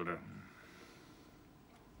 does it, Hilda?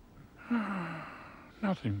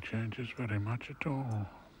 Nothing changes very much at all.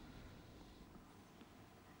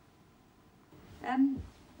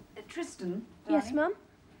 Tristan? Yes, Mum?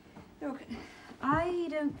 Look, I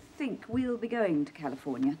don't think we'll be going to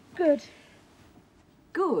California. Good.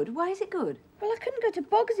 Good? Why is it good? Well, I couldn't go to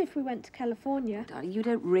Boggs if we went to California. Darling, you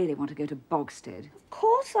don't really want to go to Bogsted. Of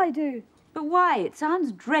course I do. But why? It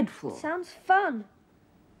sounds dreadful. It sounds fun.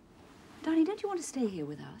 Darling, don't you want to stay here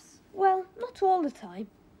with us? Well, not all the time.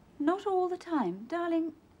 Not all the time?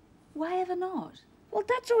 Darling, why ever not? Well,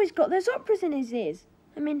 Dad's always got those operas in his ears.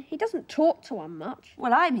 I mean, he doesn't talk to one much.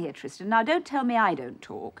 Well, I'm here, Tristan. Now, don't tell me I don't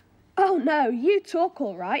talk. Oh, no, you talk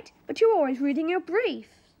all right, but you're always reading your brief.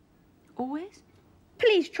 Always?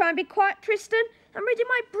 Please try and be quiet, Tristan. I'm reading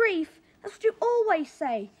my brief. That's what you always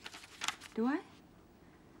say. Do I?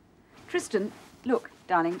 Tristan, look,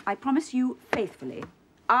 darling, I promise you faithfully,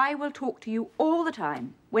 I will talk to you all the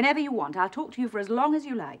time. Whenever you want, I'll talk to you for as long as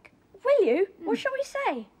you like. Will you? What shall we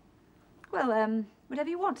say? Well, whatever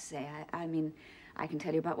you want to say. I mean, I can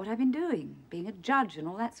tell you about what I've been doing, being a judge and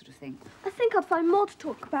all that sort of thing. I think I'd find more to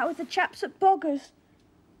talk about with the chaps at Boggers.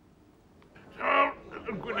 So,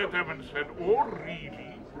 Gwyneth Evans said, oh,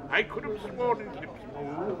 really? I could have sworn his lips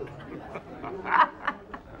moved.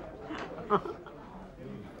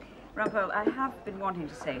 Rumpole, I have been wanting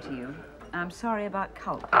to say to you, I'm sorry about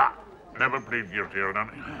Culp. Ah, never plead guilty, Hilda.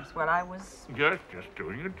 Yes, well, I was... Just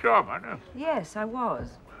doing your job, I know. Yes, I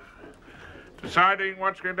was. Deciding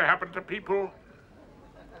what's going to happen to people.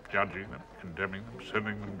 Judging them, condemning them,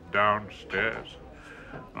 sending them downstairs.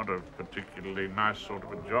 Not a particularly nice sort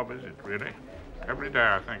of a job, is it, really? Every day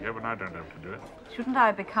I thank heaven I don't have to do it. Shouldn't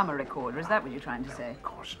I become a recorder? Is that what you're trying to say? Of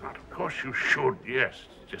course not. Of course you should, yes.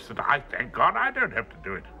 It's just that I thank God I don't have to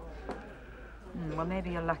do it. Well, maybe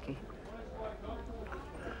you're lucky.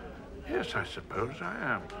 Yes, I suppose I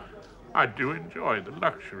am. I do enjoy the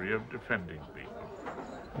luxury of defending people.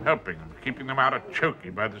 Helping them, keeping them out of chokey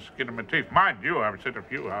by the skin of my teeth. Mind you, I've said a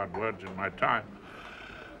few hard words in my time.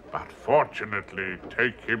 But fortunately,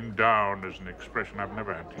 take him down is an expression I've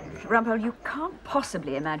never had to use. Rumpole, you can't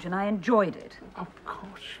possibly imagine I enjoyed it. Of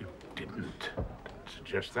course you didn't. Don't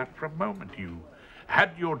suggest that for a moment. You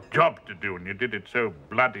had your job to do, and you did it so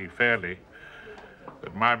bloody fairly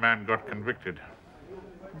that my man got convicted.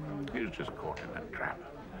 He was just caught in that trap,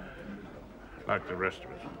 like the rest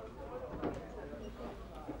of us.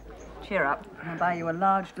 Cheer up. I'll buy you a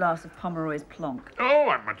large glass of Pomeroy's Plonk. Oh,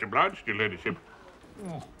 I'm much obliged, your ladyship.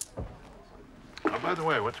 Oh, by the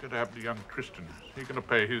way, what's going to happen to young Tristan? Is he going to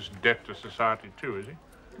pay his debt to society too, is he?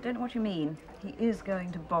 I don't know what you mean. He is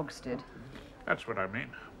going to Bogsted. That's what I mean.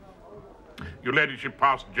 Your ladyship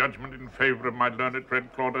passed judgment in favour of my learned friend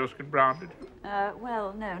Claude Erskine Brown, did you?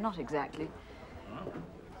 Well, no, not exactly.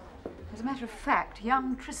 As a matter of fact,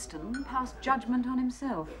 young Tristan passed judgment on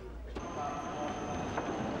himself.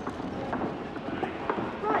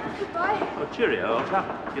 Right, goodbye. Oh, cheerio, old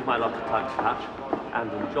chap. Give my lot to Tug's touch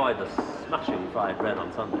and enjoy the smashing fried bread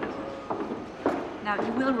on Sundays. Now,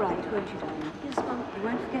 you will write, won't you, darling? Yes, Mum. You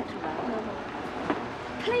won't forget to write. No.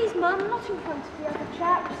 Please, Mum, not in front of the other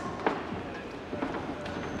chaps.